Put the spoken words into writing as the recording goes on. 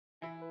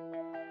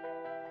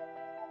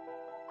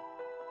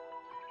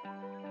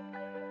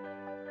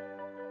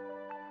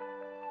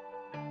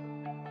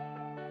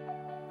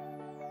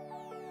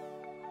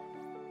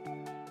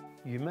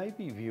You may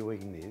be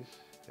viewing this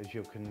as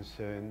you're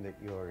concerned that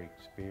you're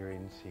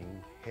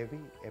experiencing heavy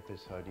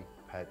episodic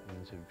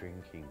patterns of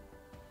drinking,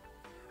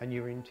 and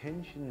your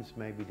intentions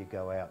may be to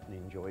go out and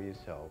enjoy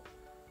yourself,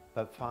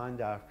 but find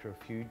after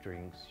a few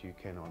drinks you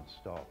cannot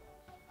stop.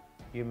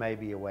 You may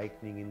be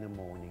awakening in the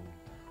morning,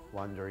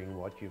 wondering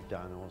what you've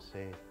done or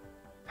said.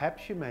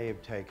 Perhaps you may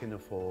have taken a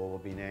fall or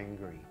been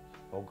angry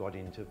or got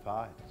into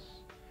fights.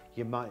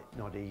 You might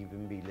not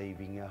even be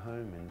leaving your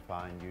home and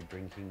find you're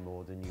drinking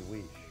more than you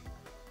wish.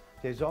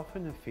 There's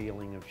often a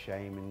feeling of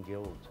shame and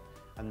guilt,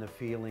 and the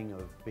feeling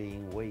of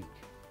being weak,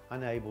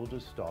 unable to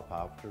stop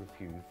after a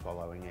few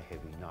following a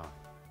heavy night.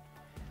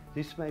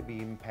 This may be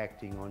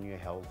impacting on your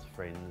health,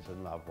 friends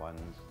and loved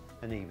ones,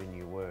 and even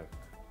your work.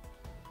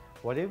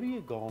 Whatever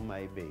your goal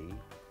may be,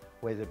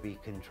 whether it be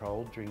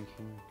controlled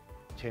drinking,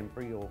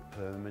 temporary or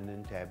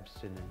permanent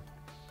abstinence,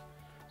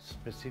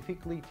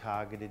 specifically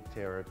targeted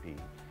therapy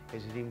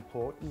is an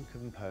important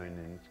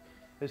component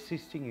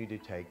assisting you to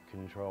take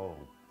control.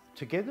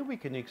 Together we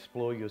can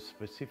explore your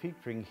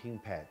specific drinking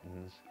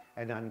patterns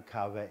and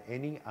uncover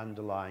any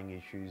underlying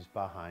issues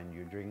behind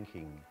your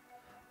drinking.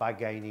 By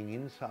gaining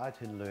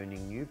insight and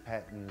learning new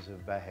patterns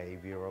of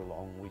behaviour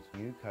along with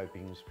new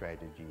coping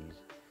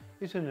strategies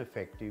is an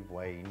effective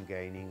way in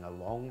gaining a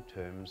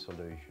long-term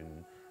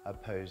solution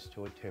opposed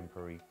to a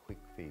temporary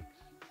quick fix.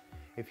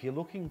 If you're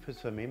looking for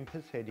some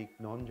empathetic,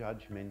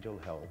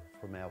 non-judgmental help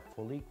from our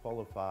fully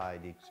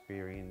qualified,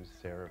 experienced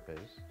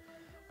therapists,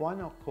 why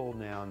not call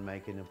now and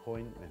make an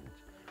appointment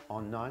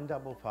on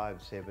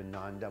 9557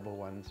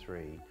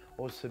 9113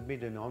 or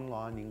submit an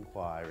online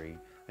inquiry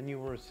and you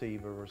will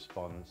receive a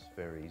response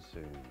very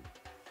soon.